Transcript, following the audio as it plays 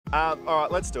All right,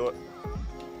 let's do it.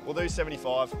 We'll do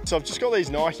 75. So I've just got these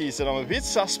Nikes that I'm a bit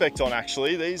suspect on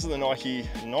actually. These are the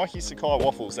Nike Sakai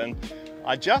waffles, and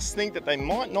I just think that they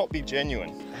might not be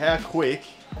genuine. How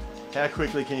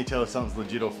quickly can you tell if something's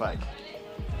legit or fake?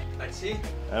 That's it.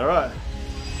 All right.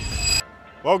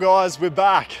 Well guys, we're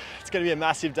back. It's gonna be a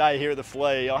massive day here at the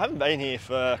Flea. I haven't been here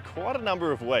for quite a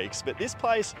number of weeks, but this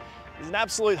place is an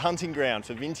absolute hunting ground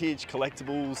for vintage,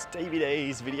 collectibles,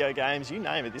 DVDs, video games, you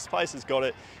name it. This place has got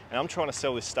it, and I'm trying to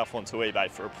sell this stuff onto eBay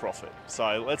for a profit.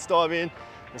 So let's dive in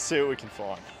and see what we can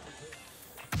find.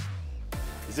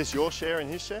 Is this your share and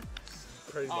his share?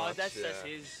 Pretty much, that's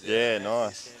his. Yeah,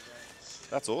 nice.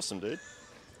 That's awesome, dude.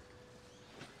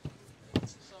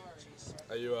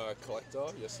 Are you a collector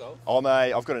yourself?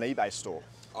 I've got an eBay store.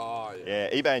 Oh, yeah.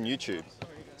 Yeah, eBay and YouTube.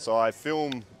 So I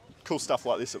film cool stuff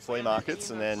like this at flea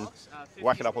markets and then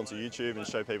whack it up onto YouTube and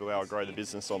show people how I grow the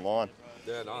business online.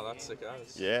 Yeah, no, that's sick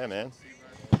as. Yeah, man.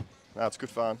 No, it's good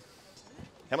fun.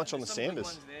 How much on the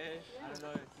Sanders?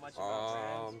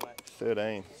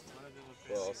 13.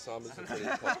 Well, Summers are pretty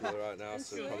popular right now,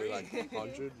 so probably like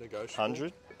 100 negotiable.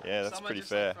 100? Yeah, that's pretty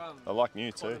fair. I like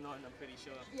new too.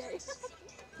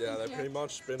 Yeah, they've pretty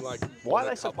much been like. Why are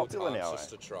they so popular now?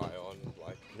 Just to try on,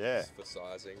 like, yeah, for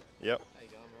sizing. Yep.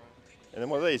 And then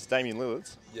what are these? Damian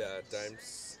Lillard's? Yeah,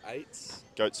 Dame's 8s.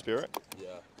 Goat Spirit? Yeah.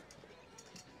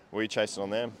 What are you chasing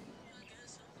on them?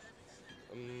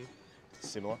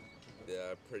 Similar?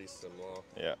 Yeah, pretty similar.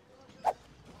 Yeah.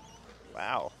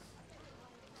 Wow.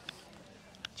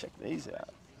 Check these out.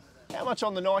 How much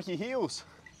on the Nike heels?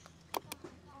 They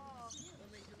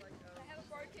have a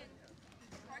broken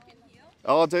heel.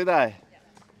 Oh, do they? Yeah.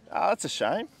 Oh, that's a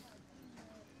shame.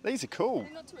 These are cool.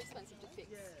 They're not too expensive to fix.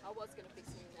 I was going to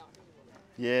fix them now.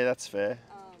 Yeah, that's fair.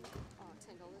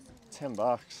 $10. 10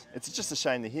 bucks. It's just a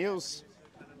shame the heels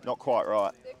not quite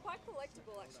right. They're quite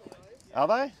collectible actually, those. Are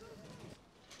they?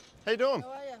 How you doing? How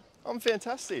are you? I'm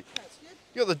fantastic. That's good.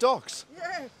 You got the docs?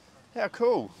 Yeah. How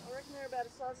cool. I reckon they're about a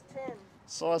size 10.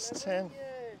 Size 10? Yeah.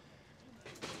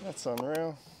 That's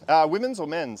unreal. Women's or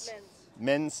men's? Men's.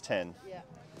 Men's 10. Yeah.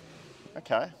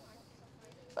 Okay.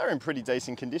 They're in pretty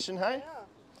decent condition, hey?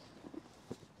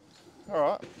 Yeah.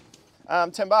 All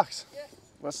right. 10 bucks. Yeah.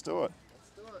 Let's do it.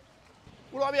 Let's do it.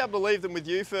 Would I be able to leave them with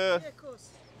you for Yeah, of course.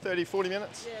 30, 40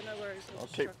 minutes? Yeah, no worries. I'll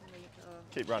keep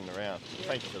running around. Yeah.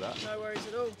 Thank you for that. No worries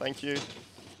at all. Thank you.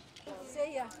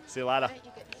 See ya. See you later.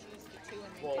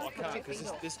 Well, I can't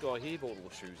because this guy here bought all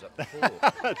the shoes up before.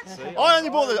 See, I only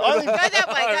bought the. Go that way, go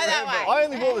that way. I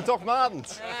only bought the Doc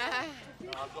Martens. No,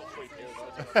 I've got 3 pairs.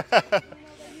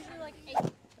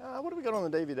 What have we got on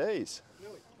the DVDs?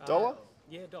 $1?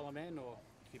 Yeah, $1 man, or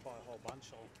if you buy a whole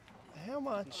bunch, I'll... How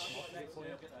much?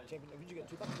 Champion, did you get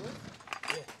 $2 worth?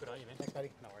 Yeah, good on you, man. Thanks, buddy.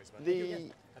 No worries, mate. The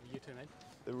Have you too, mate?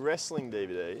 the wrestling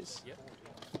DVDs. Yep.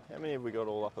 How many have we got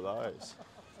all up of those?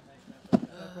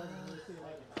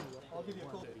 I'll give you a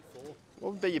call. 34.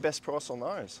 What would be your best price on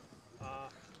those?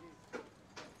 How's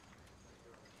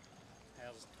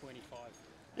 25?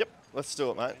 Yep, let's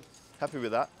do it, mate. Happy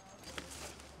with that.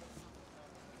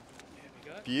 There we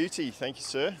go. Beauty, thank you,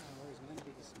 sir. No worries, man. Give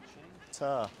you some change.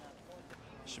 Ta.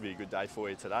 Should be a good day for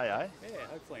you today, eh? Yeah,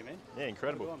 hopefully, man. Yeah,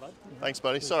 incredible. Good on, bud. Thanks,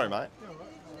 buddy. Sorry, mate.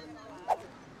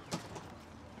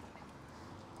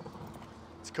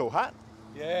 It's a cool hat.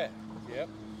 Yeah, yep.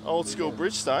 Old school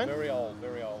Bridgestone. Very old,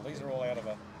 very old. These are all out of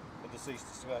a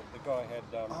deceased. The guy had.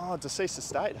 Oh, deceased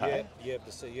estate, hey? Yeah,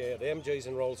 the MGs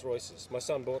and Rolls Royces. My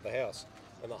son bought the house,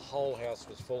 and the whole house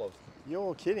was full of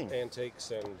You're kidding.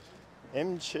 antiques and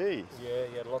MG. yeah,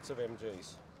 he had lots of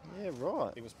MGs. Yeah,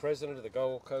 right. He was president of the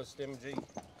Gold Coast MG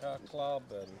Car Club,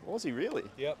 and Was he really?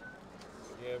 yep,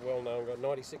 yeah, well known. Got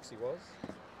 96. He was.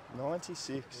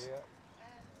 96.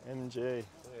 Yeah, MG.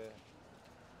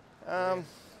 yeah.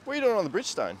 What are you doing on the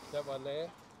Bridgestone? That one there,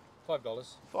 $5.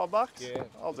 $5? Yeah.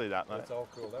 I'll do that, mate. That's all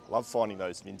cool. That. Love finding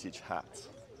those vintage hats.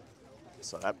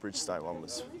 So that Bridgestone one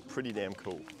was pretty damn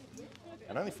cool.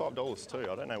 And only $5 too.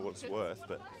 I don't know what it's worth,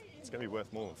 but it's going to be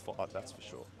worth more than 5, that's for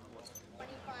sure.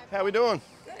 How we doing?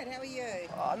 Good, how are you?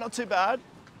 Not too bad.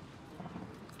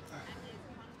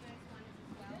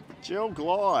 Gel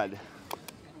Glide.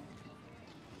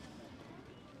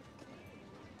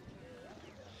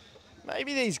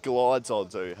 Maybe these glides I'll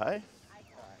do, hey?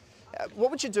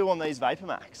 What would you do on these Vapor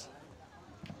Max?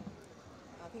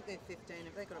 I think they're 15.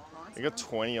 Have they got a price? You got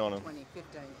 20 on them. 20,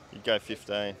 15. You'd go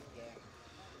 15. Yeah.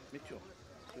 Mitchell,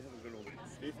 we haven't got all the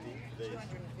 50.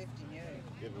 250, yeah.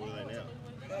 Yeah, but what are they now?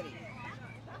 30.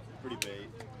 Pretty big.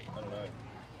 I don't know.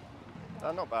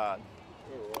 Not bad.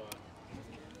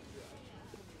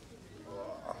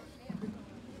 Alright.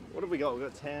 What have we got? We've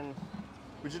got 10.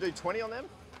 Would you do 20 on them?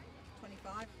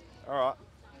 25. Alright.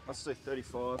 Let's do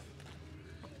 35.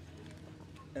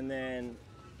 And then,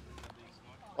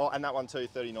 oh, and that one too,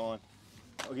 39.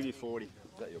 I'll give you 40. Is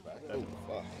that your back? Oh,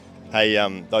 fuck. Hey,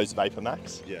 those Vapor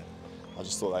Max, Yeah. I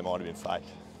just thought they might have been fake.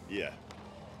 Yeah.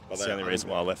 But That's the only reason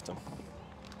why I left them.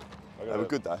 They were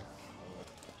good though.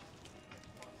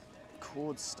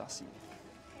 Cord Stussy.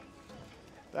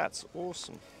 That's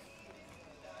awesome.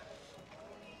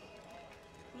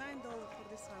 $9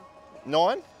 for this one.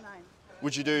 9? 9.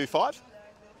 Would you do 5?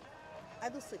 I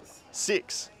do 6.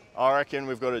 6. I reckon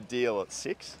we've got a deal at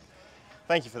 6.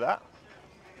 Thank you for that.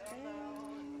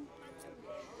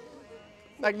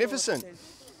 Magnificent.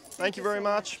 Thank you very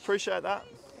much. Appreciate that.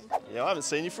 Yeah, I haven't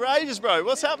seen you for ages, bro.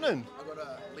 What's happening? I got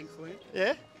a link for you.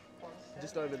 Yeah?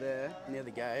 Just over there, near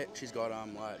the gate, she's got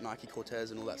like Nike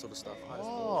Cortez and all that sort of stuff.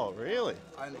 Oh, really?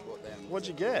 I only bought them. What'd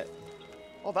you get?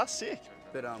 Oh, that's sick.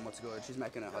 But what's good? She's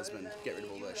making her husband get rid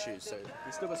of all their shoes, so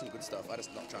we still got some good stuff. I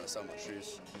just not trying to sell my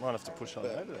shoes. Might have to push on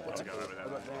over there. What's good? I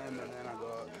got them, and then I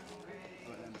got.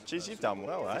 Jeez, you've done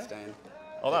well, eh? 15.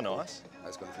 Oh, that's nice. I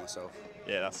just got them for myself.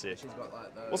 Yeah, that's it. She's got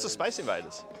like those. What's the Space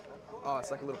Invaders? Oh, it's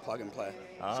like a little plug and play.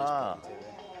 Ah,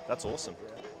 that's awesome.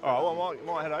 All right, well, I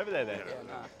might head over there then. Yeah,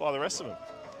 nah. Buy the rest of them.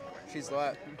 She's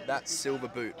like that silver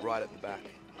boot right at the back.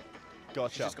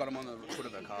 Gotcha. She's just got them on the hood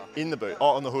of her car. In the boot. Oh,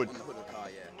 on the hood. On the hood of the car,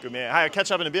 yeah. Good man. Hey, I'll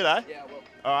catch up in a bit, eh? Yeah, well.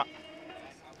 All right.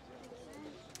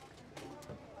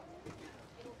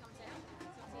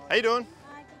 How you doing?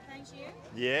 Hi, good, thanks you.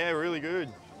 Yeah, really good.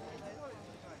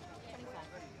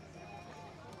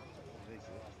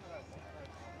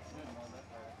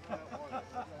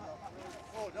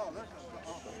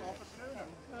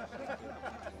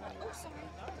 Oh, sorry.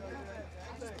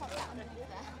 I just popped that underneath there.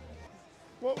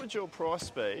 What would your price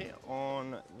be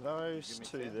on those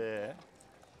two there?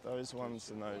 Those ones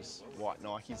and those white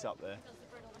Nikes up there?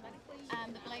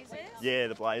 The blazers? Yeah,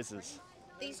 the Blazers.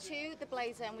 These two, the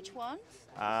blazer and which ones?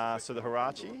 So the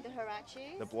Hirachi, The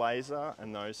Hirachis? the Blazer,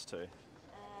 and those two.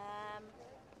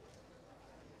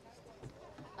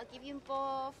 I'll give you them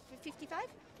for 55.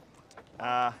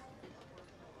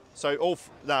 So all,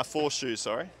 4 shoes,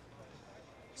 sorry.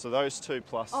 So those two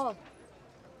plus Oh,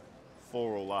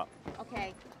 4 all up.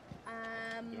 okay.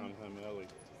 You're on home early.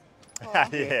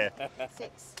 Yeah.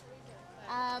 6.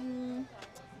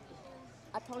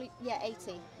 I probably, yeah, 80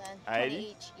 then. 80? 20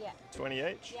 each, yeah. 20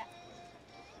 each? Yeah.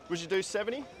 Would you do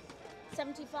 70?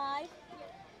 75?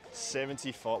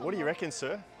 75. What do you reckon,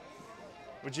 sir?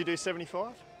 Would you do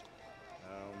 75?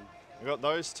 We got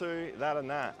those two, that and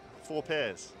that. 4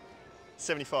 pairs.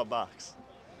 75 bucks.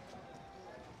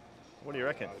 What do you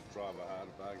reckon? I'd drive a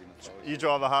harder bargain. If I was You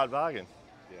drive a hard bargain.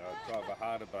 Yeah, I'd drive a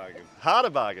harder bargain. Harder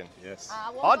bargain? Yes. I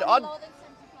I'd- want no I'd- more than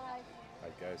 75.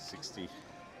 I'd go 60.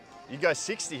 You go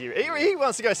 60 here. He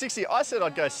wants to go 60. I said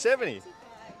I'd go 70. 75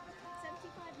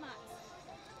 max.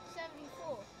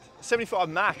 74. 75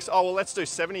 max. Oh, well, let's do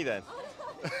 70 then.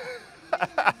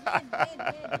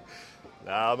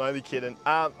 No, I'm only kidding.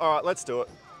 All right, let's do it.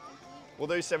 We'll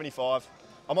do 75.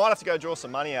 I might have to go draw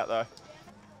some money out though.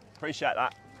 Appreciate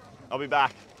that. I'll be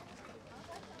back.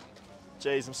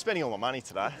 Jeez, I'm spending all my money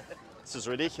today. This is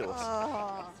ridiculous.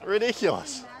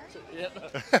 Ridiculous. Yeah.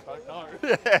 No. Yeah. Do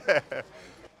you have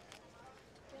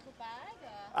a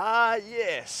bag or?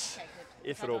 Yes.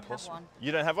 If I at all don't have possible. one.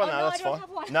 You don't have one? Oh, no, no, I that's don't fine. have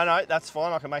one. No, that's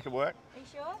fine. I can make it work. Are you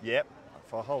sure? Yep.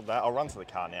 If I hold that, I'll run to the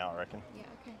car now, I reckon. Yeah,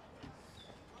 okay.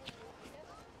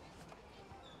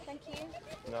 Thank you.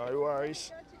 No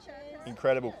worries.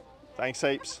 Incredible. Thanks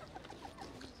heaps.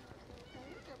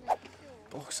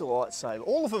 Box of lightsaber.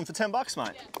 All of them for 10 bucks,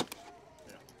 mate.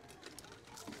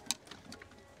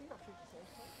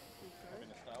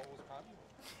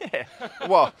 Yeah.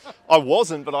 Well, I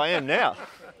wasn't, but I am now.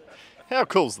 How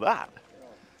cool's that?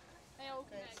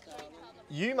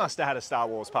 You must have had a Star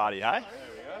Wars party, eh?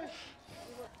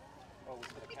 Oh, it's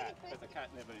for the cat, but the cat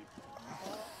never.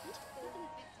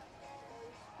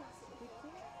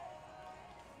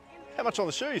 How much on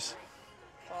the shoes?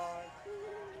 What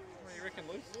do you reckon,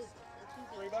 Luke?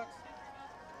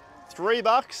 $3?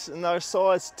 $3 and those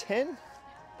size 10?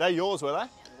 They're yours, were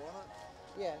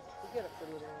they? Yeah, you get it for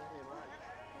a little.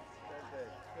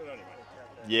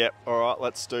 Yep, all right,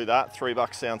 let's do that.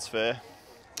 $3 sounds fair.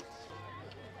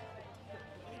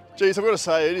 Geez, I've got to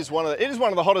say, it is one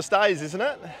of the hottest days, isn't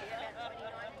it?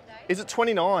 Is it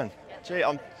 29? Gee,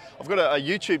 I've got a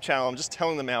YouTube channel. I'm just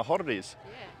telling them how hot it is.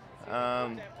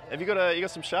 Have you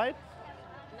got some shade?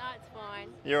 No, it's fine.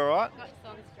 You all right? Got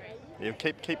sunscreen. Yeah,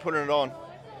 keep putting it on.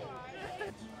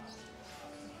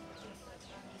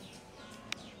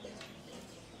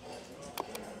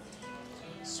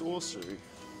 Sorcery.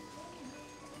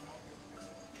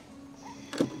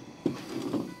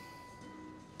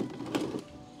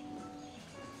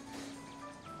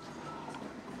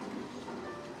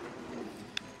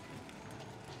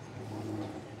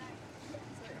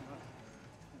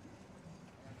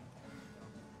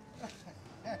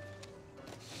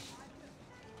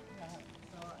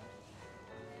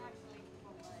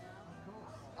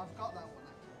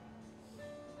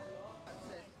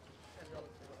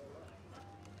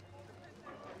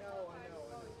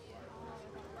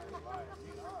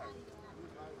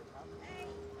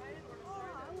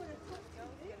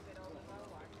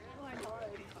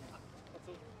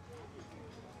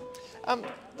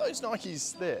 Those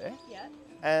Nikes there, Yeah.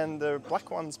 and the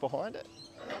black ones behind it.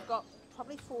 I've got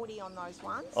probably 40 on those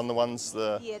ones. On the ones,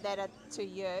 Yeah, that are to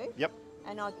you. Yep,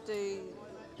 And I do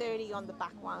 30 on the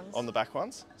back ones. on the back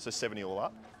ones. So 70 all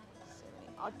up,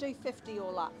 I do 50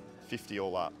 all up. 50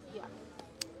 all up. Yeah.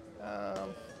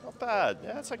 Not bad.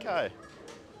 Yeah, that's okay.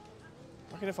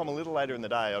 I reckon if I'm a little later in the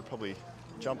day, I'd probably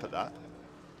jump at that.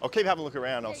 I'll keep having a look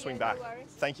around. I'll swing back.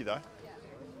 Thank you, though.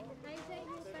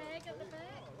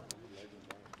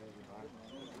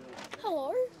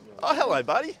 Hello. Oh, hello,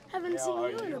 buddy. Haven't seen you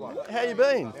in a bit. How you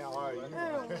been? Oh,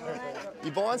 right.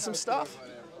 You buying some stuff?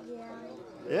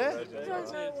 Yeah? Don't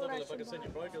know what I should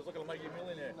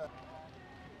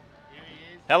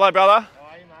Hello, brother.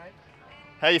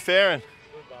 How you faring?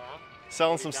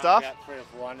 Selling some stuff?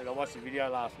 I watched the video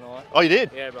last night. Oh, you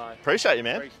did? Yeah, bro. Appreciate you,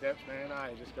 man. 3 steps, man.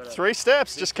 Hey, just gotta, 3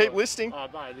 steps. Just keep listing. Oh,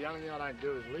 mate, the only thing I don't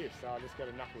do is lift, so I just got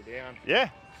to knuckle down. Yeah,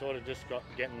 Sort of just got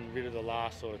getting rid of the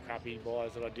last sort of crappy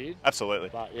buys that I did. absolutely.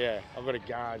 But yeah, I've got a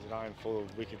garage at home full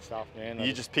of wicked stuff, man.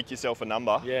 You just pick yourself a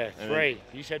number. Yeah, and 3.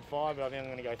 You said 5, but I think I'm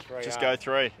going to go 3. Just go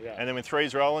 3. Yeah. And then when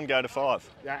 3's rolling, go to 5.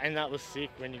 Yeah, and that was sick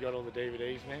when you got all the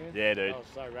DVDs, man. Yeah, dude. That was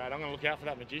so rad. I'm going to look out for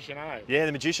that magician, eh? Yeah,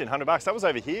 the Magician, $100. That was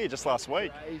over here just last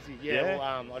week. Crazy. Yeah. Yeah,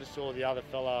 well, I just saw the other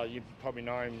fella, you probably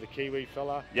know him, the Kiwi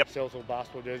fella. Yep. Sells all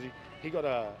basketball jersey. He got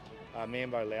a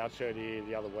Mambo Loud shirt here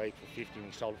the other week for 50 and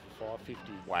he sold it for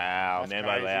 550. Wow, That's Mambo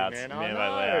crazy, Louds. man. I Mambo know.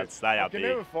 Louds. They are You can big.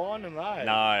 never find them, eh?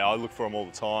 No, I look for them all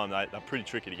the time. They're pretty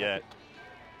tricky to get.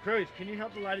 Cruz, can you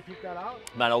help the lady pick that up?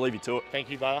 Mate, I'll leave you to it. Thank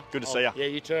you, brother. Good to see ya. Yeah,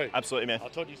 you too. Absolutely, man. I'll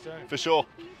talk to you soon. For sure.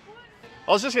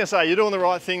 I was just going to say, you're doing the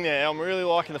right thing there. I'm really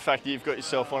liking the fact that you've got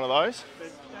yourself one of those.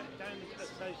 Don't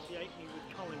associate me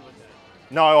with Collingwood.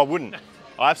 No, I wouldn't.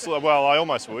 I absolutely, well, I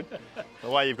almost would. The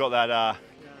way you've got that,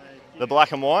 the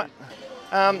black and white.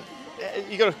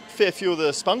 You got a fair few of the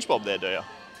SpongeBob there, do you?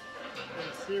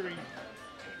 Series.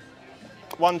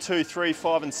 1, 2, 3,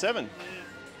 5, and 7.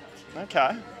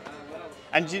 Okay.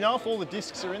 And do you know if all the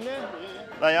discs are in there?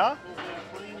 They are?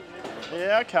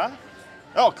 Yeah, okay.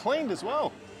 Oh, cleaned as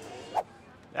well.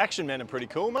 Action Men are pretty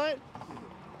cool, mate.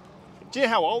 Do you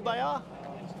know how old they are?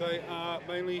 They are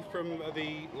mainly from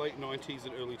the late 90s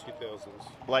and early 2000s.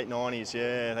 Late 90s,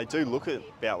 yeah. They do look at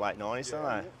about late 90s, don't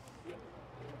they?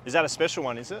 Is that a special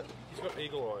one, is it? He's got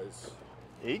eagle eyes.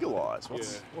 Eagle Eyes?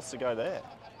 What's the go there?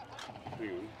 Hang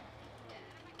on.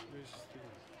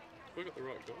 Have I got the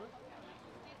right guy?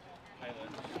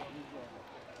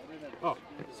 Oh,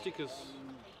 stickers.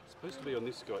 Supposed to be on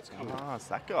this guy. It's coming. Ah, it's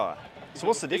that guy. So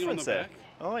what's the Thing on difference the there? back.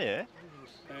 Oh, yeah.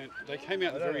 And they came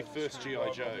out the very first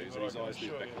G.I. Joes and his eyes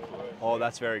moved back and forth. Oh,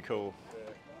 that's very cool.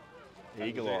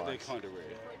 Eagle They're Eyes. kind of rare.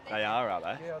 They are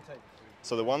they?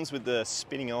 So the ones with the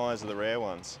spinning eyes are the rare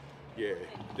ones. Yeah,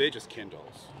 they're just Ken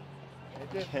dolls.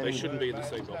 They shouldn't be in the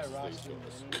same box as these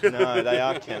guys. No, they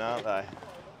are Ken, aren't they?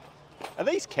 Are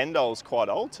these Ken dolls quite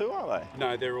old too, are they?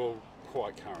 No, they're all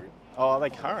quite current. Oh, are they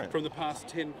current? From the past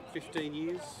 10, 15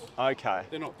 years. Okay,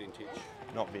 They're not vintage.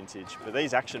 not vintage, but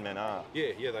these Action Men are.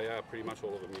 Yeah, they are pretry much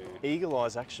all of them, yeah. Eagle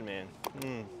Eyes Action Man.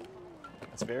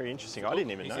 That's very interesting. I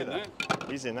didn't even He's know in that.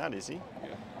 He's in that, is he? Yeah.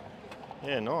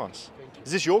 Yeah, nice.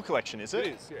 Is this your collection, is it?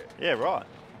 It is, yeah. Yeah, right.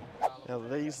 Now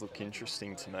these look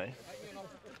interesting to me.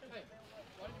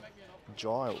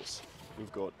 Giles.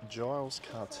 We've got Giles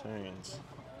cartoons.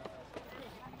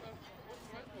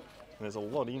 There's a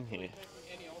lot in here.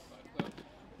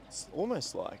 It's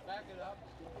almost like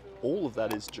all of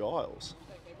that is Giles.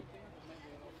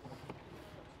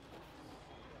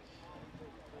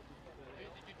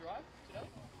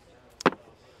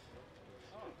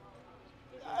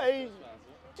 Hey,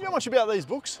 do you know much about these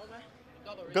books?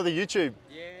 Got the YouTube.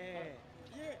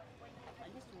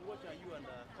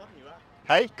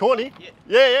 Hey, Courtney?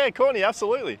 Yeah, Courtney,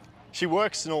 absolutely. She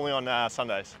works normally on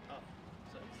Sundays.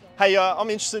 Hey, I'm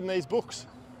interested in these books.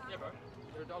 Yeah, bro.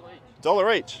 They're $1 each.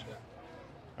 $1 each?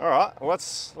 All right, well,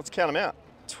 let's count them out.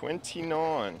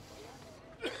 29.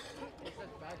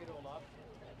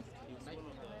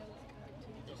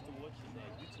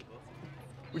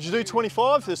 Would you do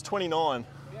 25? There's 29.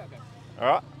 All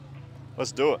right,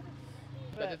 let's do it.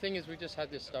 But the thing is, we just had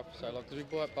this stuff for so long because we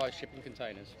bought by shipping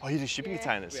containers. Oh, you do shipping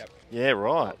containers? Yeah. Yeah,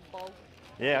 right.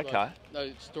 Yeah, okay. No,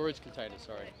 storage containers,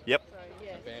 sorry. Yep.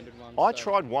 Abandoned ones. I so-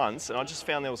 tried once and I just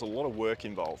found there was a lot of work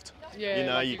involved. Yeah, you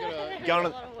know, like you, you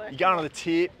gotta- you go on the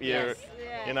tip, you know,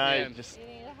 Yeah. just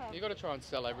You got to try and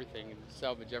sell everything and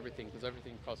salvage everything because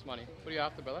everything costs money. What are you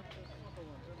after, brother?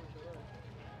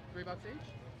 $3 each?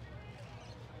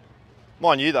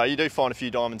 mind you though, you do find a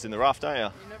few diamonds in the rough, don't you?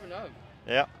 You never know.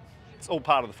 Yeah, it's all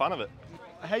part of the fun of it.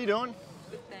 How you doing?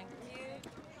 Good, thank you.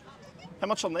 How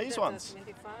much on these That's ones?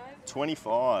 25.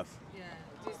 25. Yeah,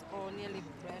 this all nearly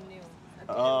brand new. I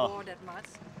didn't Oh. wear that much.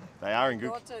 They are in good.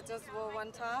 Daughter just wore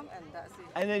one time and that's it.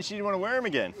 And then she didn't want to wear them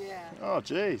again? Yeah. Oh,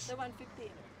 jeez. The one 15.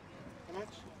 How much?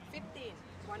 15.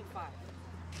 1.5.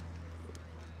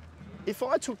 If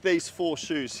I took these 4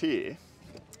 shoes here,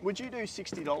 would you do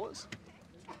 $60?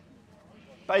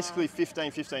 Basically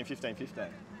 15, 15, 15, 15.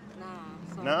 No.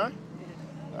 Sorry. No?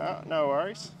 Oh, no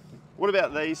worries. What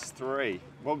about these 3?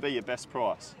 What would be your best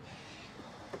price?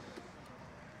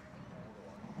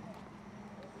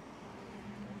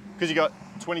 Because you got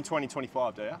 20, 20,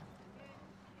 25, do you?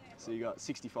 So you got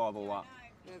 65 all up.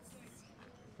 That's,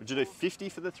 Would you do 50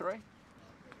 for the 3?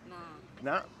 no.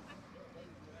 No?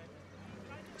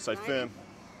 So 90. firm.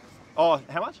 Oh,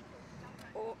 how much?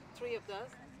 Oh, 3 of those,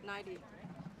 90.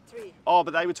 3. Oh,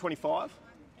 but they were 25?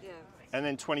 Yeah. And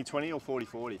then 20, 20 or 40,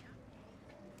 40?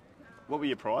 What were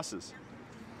your prices?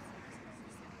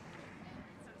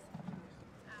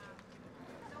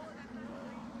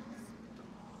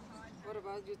 What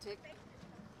about you take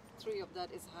 3 of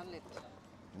that is 100.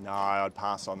 No, I'd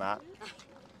pass on that.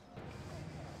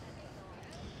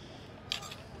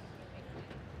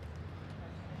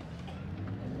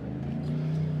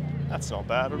 That's not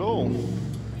bad at all.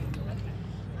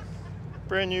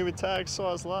 Brand new with tags,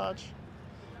 size large.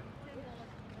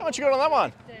 How much you got on that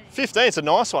one? 15, it's a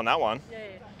nice one, that one.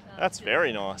 That's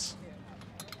very nice.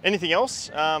 Anything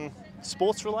else?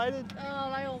 Sports related?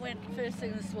 Oh, they all went first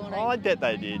thing this morning. Oh, I bet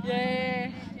they did.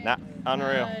 Yeah. Nah,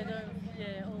 unreal.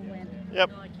 Yeah, all went. Yep.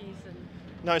 Nikes and...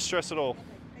 No stress at all.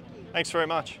 Thanks very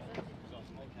much.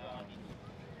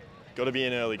 Got to be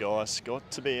in early, guys. Got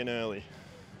to be in early.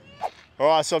 All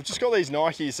right, so I've just got these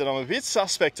Nikes that I'm a bit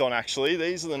suspect on, actually.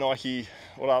 These are the Nike,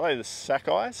 what are they, the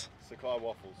Sakai's? Sakai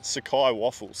waffles. Sakai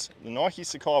waffles. The Nike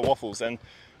Sakai waffles. And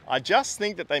I just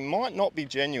think that they might not be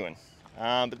genuine.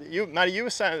 But you, Matty, you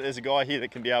were saying that there's a guy here that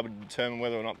can be able to determine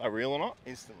whether or not they're real or not?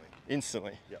 Instantly.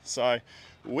 Instantly. Yep. So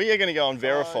we are going to go and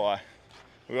verify.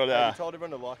 We've got, I told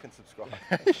everyone to like and subscribe.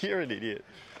 You're an idiot,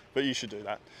 but you should do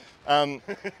that.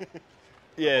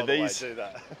 Yeah, these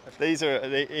are,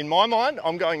 in my mind,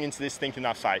 I'm going into this thinking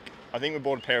they're fake. I think we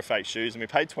bought a pair of fake shoes and we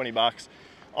paid 20 bucks.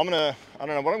 I don't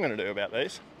know what I'm gonna do about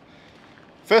these.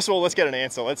 First of all, let's get an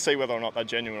answer. Let's see whether or not they're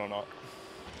genuine or not.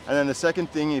 And then the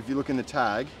second thing, if you look in the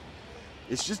tag,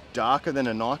 it's just darker than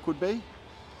a Nike would be.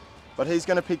 But he's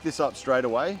gonna pick this up straight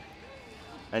away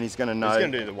and he's gonna know. He's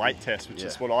gonna do the weight test, which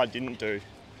is what I didn't do.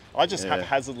 I just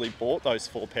haphazardly bought those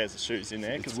 4 pairs of shoes in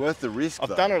there. It's worth the risk.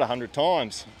 I've done it 100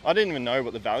 times. I didn't even know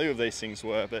what the value of these things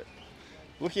were, but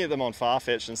looking at them on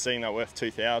Farfetch and seeing they're worth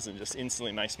 2,000 just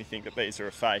instantly makes me think that these are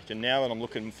a fake. And now that I'm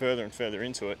looking further and further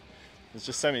into it, there's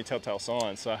just so many telltale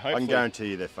signs. So hopefully, I can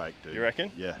guarantee you they're fake, dude. You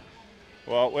reckon? Yeah.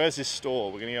 Well, where's this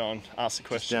store? We're gonna go and ask the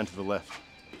question. Just down to the left.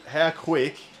 How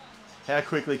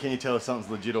quickly can you tell if something's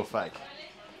legit or fake?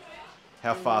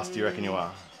 How fast do you reckon you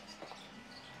are?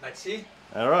 Let's see.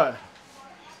 All right.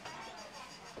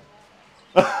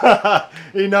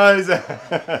 He knows.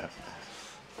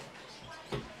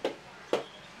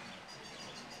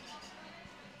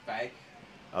 Fake.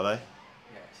 Are they?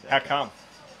 Yeah. How come?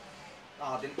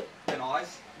 The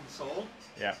noise, the soul.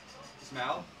 Yeah. The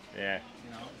smell. Yeah.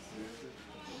 You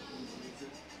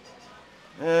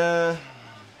know.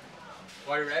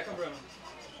 What do you reckon, Bruno?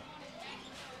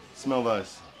 Smell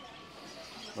those.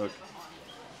 Look.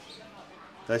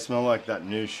 They smell like that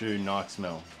new shoe Nike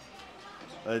smell.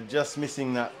 They're just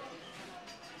missing that.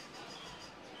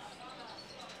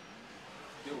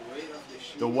 The weight of the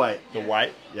shoe. The weight. The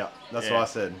weight? Yeah, that's what I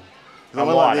said. Because I I'm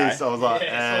went like light, this, I was like,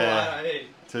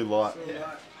 too light. Yeah.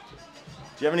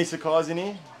 Do you have any Sakai's in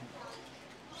here?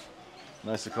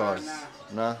 No Sakai's.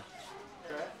 Nah.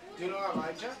 Do you know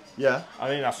Elijah? Yeah. I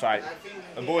think that's fake.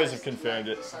 The boys have confirmed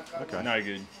it. Okay. No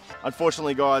good.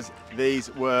 Unfortunately, guys,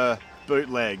 these were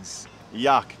bootlegs.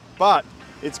 Yuck. But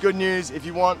it's good news. If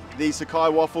you want the Sakai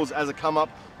waffles as a come up,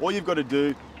 all you've got to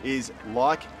do is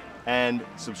like and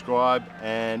subscribe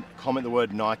and comment the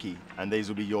word Nike, and these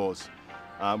will be yours.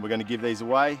 We're going to give these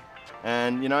away,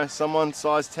 and you know, someone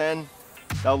size 10,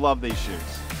 they'll love these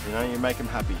shoes. You know, you make them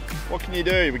happy. What can you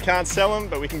do? We can't sell them,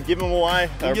 but we can give them away.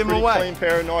 They're a pretty clean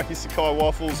pair of Nike Sakai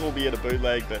waffles, albeit a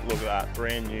bootleg, but look at that,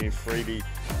 brand new, freebie.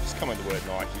 Just comment the word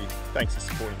Nike. Thanks for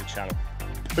supporting the channel.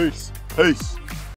 Peace. Peace.